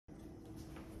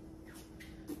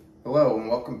Hello and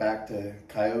welcome back to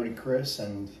Coyote Chris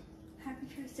and Happy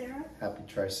Tricera. Happy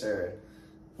Tricera.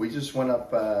 We just went up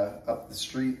the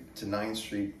street to 9th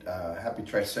Street. Happy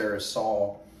Tricera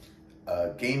saw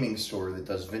a gaming store that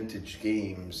does vintage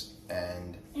games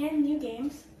and new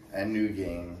games.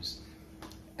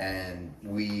 And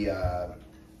we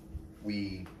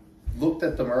looked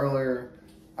at them earlier.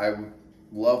 I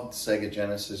loved Sega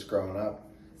Genesis growing up.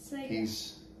 Sega.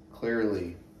 He's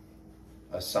clearly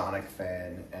a Sonic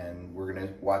fan, and we're gonna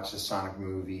watch the Sonic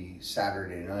movie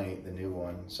Saturday night, the new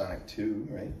one, Sonic 2,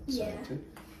 right? Yeah. Sonic 2.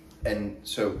 And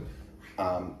so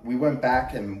we went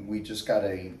back and we just got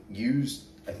a used,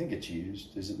 I think it's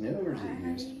used. Is it new or is it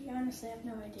used? I honestly have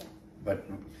no idea. But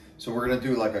so we're gonna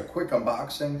do like a quick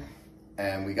unboxing,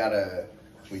 and we did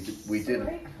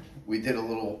a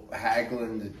little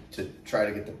haggling to try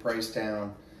to get the price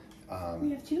down. We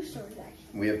have two stories actually.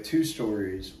 We have two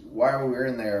stories. While we were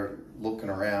in there looking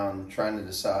around, trying to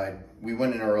decide, we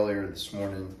went in earlier this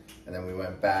morning and then we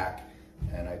went back,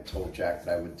 and I told Jack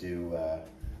that I would do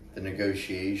the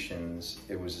negotiations.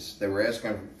 They were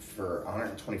asking for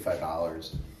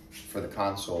 $125 for the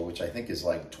console, which I think is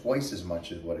like twice as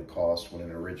much as what it cost when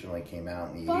it originally came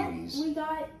out in the 80s. We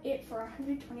got it for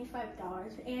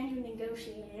 $125 and we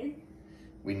negotiated.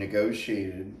 We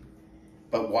negotiated.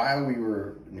 But while we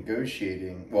were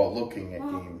negotiating, looking at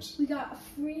games, we got a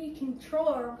free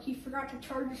controller. He forgot to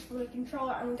charge us for the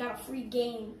controller, and we got a free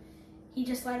game. He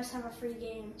just let us have a free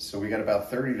game. So we got about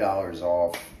 $30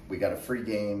 off. We got a free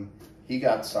game. He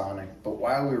got Sonic. But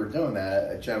while we were doing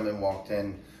that, a gentleman walked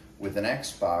in with an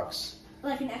Xbox.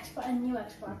 Like a new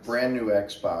Xbox. Brand new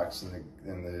Xbox, and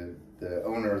the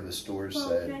owner of the store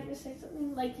said... Can I just say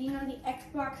something? Like, you know the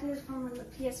Xboxes from the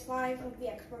PS5, like the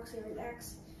Xbox Series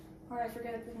X? Or I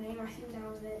forget the name, I think that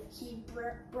was it. He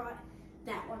brought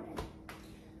that one in.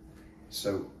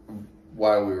 So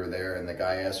while we were there, and the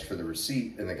guy asked for the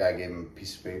receipt, and the guy gave him a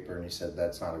piece of paper, and he said,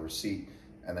 that's not a receipt.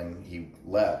 And then he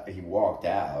left, he walked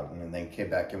out, and then came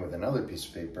back in with another piece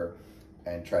of paper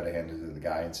and tried to hand it to the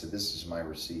guy and said, this is my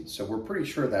receipt. So we're pretty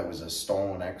sure that was a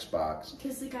stolen Xbox.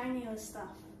 Because the guy knew his stuff.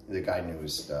 The guy knew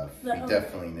his stuff. The He owner.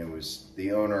 definitely knew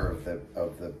the owner of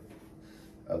the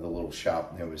little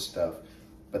shop knew his stuff.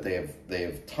 But they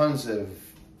have tons of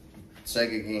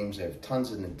Sega games. They have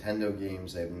tons of Nintendo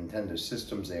games. They have Nintendo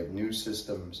systems. They have new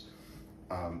systems,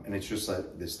 and it's just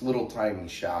like this little tiny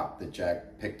shop that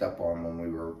Jack picked up on when we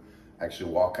were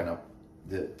actually walking up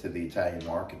to the Italian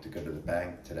market to go to the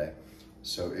bank today.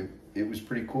 So it was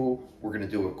pretty cool. We're gonna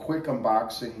do a quick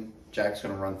unboxing. Jack's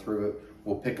gonna run through it.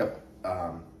 We'll pick up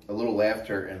a little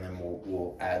after, and then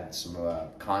we'll add some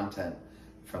content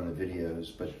from the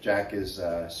videos. But Jack is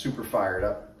super fired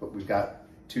up, but we've got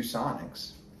two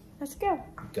Sonics. Let's go.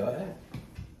 Go ahead.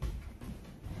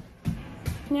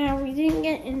 Now, we didn't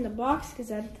get in the box because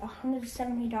that's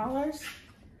 $170.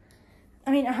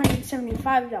 I mean,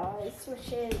 $175,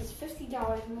 which is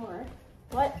 $50 more.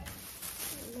 But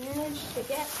we managed to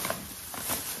get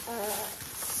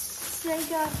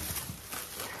Sega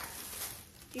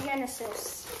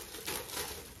Genesis.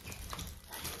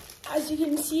 As you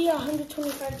can see,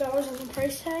 $125 on the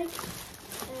price tag.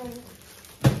 And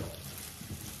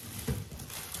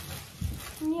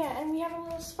yeah, and we have a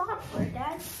little spot for it,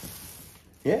 Dad.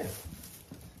 Yeah.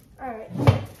 Alright.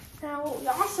 Now, what we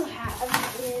also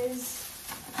have is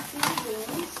two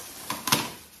games.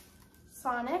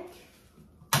 Sonic,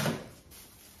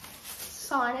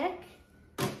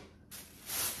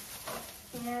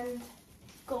 and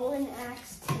Golden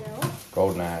Axe 2.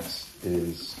 Golden Axe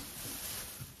is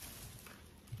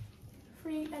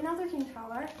Another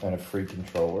controller. and a free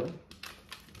controller.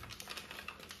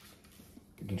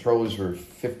 The controllers were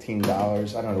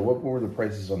 $15. I don't know, what were the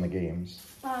prices on the games?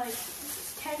 10,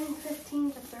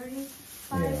 15 to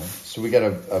 35. Yeah. So we got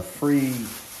a free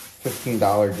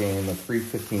 $15 game, a free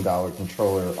 $15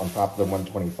 controller on top of the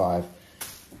 $125,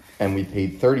 and we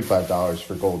paid $35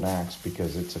 for Golden Axe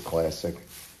because it's a classic.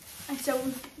 And so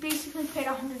we basically paid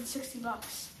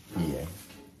 $160. Yeah.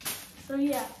 So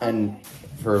yeah. And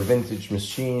for a vintage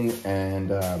machine,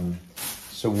 and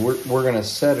so we're gonna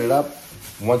set it up.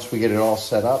 Once we get it all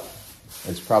set up,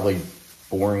 it's probably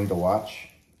boring to watch.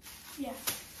 Yeah.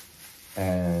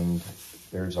 And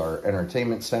there's our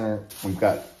entertainment center. We've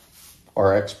got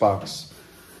our Xbox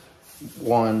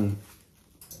One.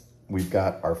 We've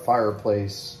got our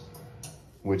fireplace,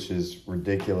 which is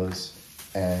ridiculous.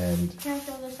 And Can I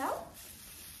throw this out?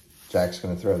 Jack's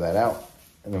gonna throw that out.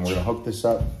 And then we're gonna hook this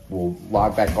up. We'll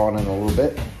log back on in a little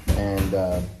bit, and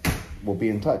we'll be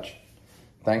in touch.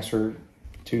 Thanks for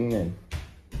tuning in.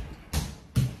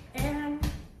 And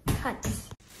cut.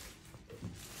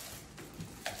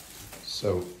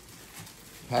 So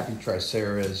Happy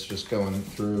Tricera is just going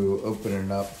through,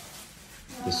 opening up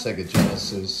the Sega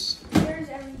Genesis. Here's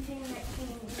everything that came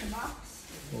in the box.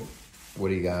 What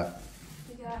do you got?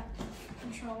 We got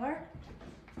controller,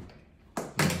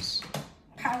 Nice.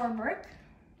 power brick,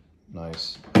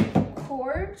 Nice.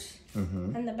 cords,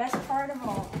 Mm-hmm. and the best part of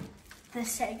all, the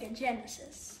Sega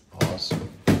Genesis. Awesome.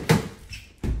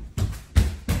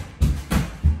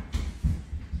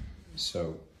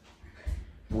 So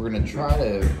we're gonna try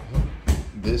to hook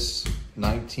this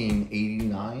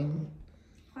 1989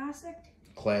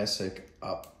 classic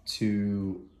up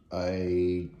to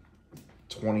a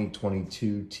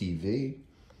 2022 TV.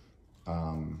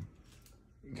 Kind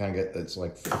of get, it's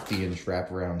like 50-inch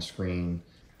wraparound screen,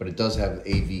 but it does have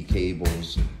AV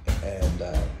cables, and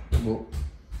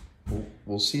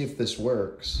we'll see if this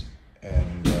works,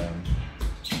 and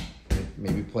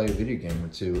maybe play a video game or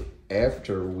two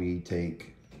after we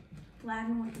take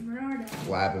Blabbing with the Bernard out.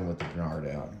 Blabbing with the Bernard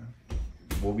out.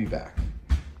 We'll be back.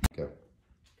 Go.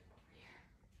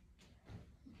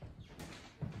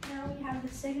 Now we have the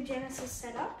Sega Genesis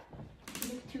set up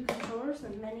with 2 controllers, the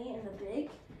mini and the big.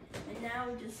 And now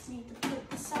we just need to put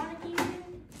the Sonic in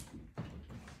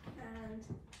and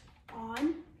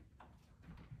on.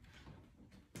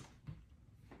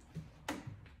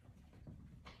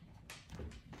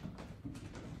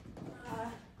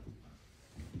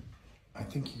 I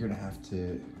think you're gonna have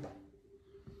to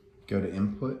go to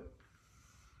input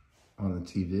on the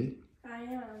TV. I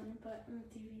am on input on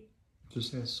the TV.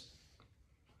 Just ask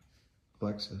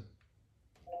Alexa.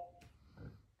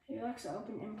 Hey Alexa,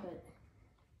 open input.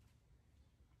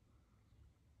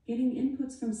 Getting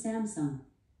inputs from Samsung.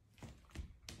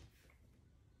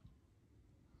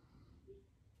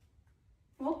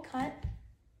 We'll cut.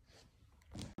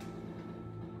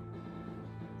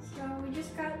 So we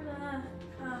just got the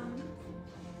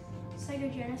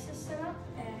Sega Genesis set up,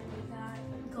 and we got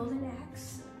Golden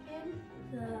Axe in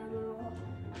the little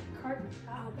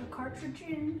cartridge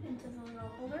into the little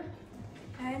holder.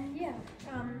 And yeah,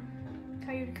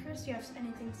 Coyote Chris, do you have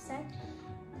anything to say?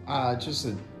 Just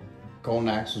that Golden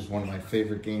Axe was one of my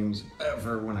favorite games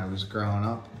ever when I was growing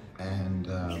up, and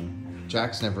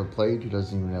Jack's never played. He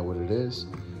doesn't even know what it is.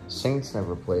 Saints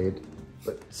never played,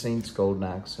 but Saints Golden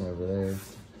Axe are over there.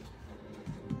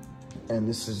 And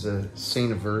this is a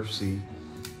Saint anniversary,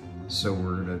 so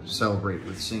we're gonna celebrate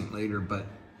with Saint later, but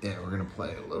yeah, we're gonna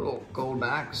play a little Golden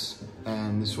Axe,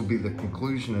 and this will be the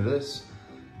conclusion of this.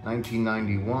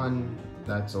 1991,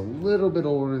 that's a little bit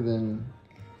older than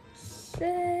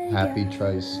Sega. Happy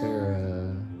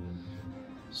Tricera.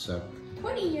 So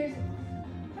 20 years.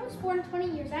 I was born 20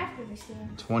 years after this game.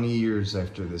 20 years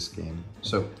after this game.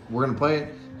 So we're gonna play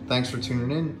it. Thanks for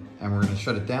tuning in, and we're gonna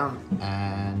shut it down,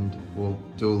 and we'll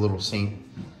do a little Saint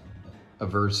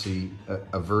anniversary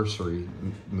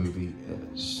movie,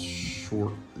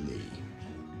 short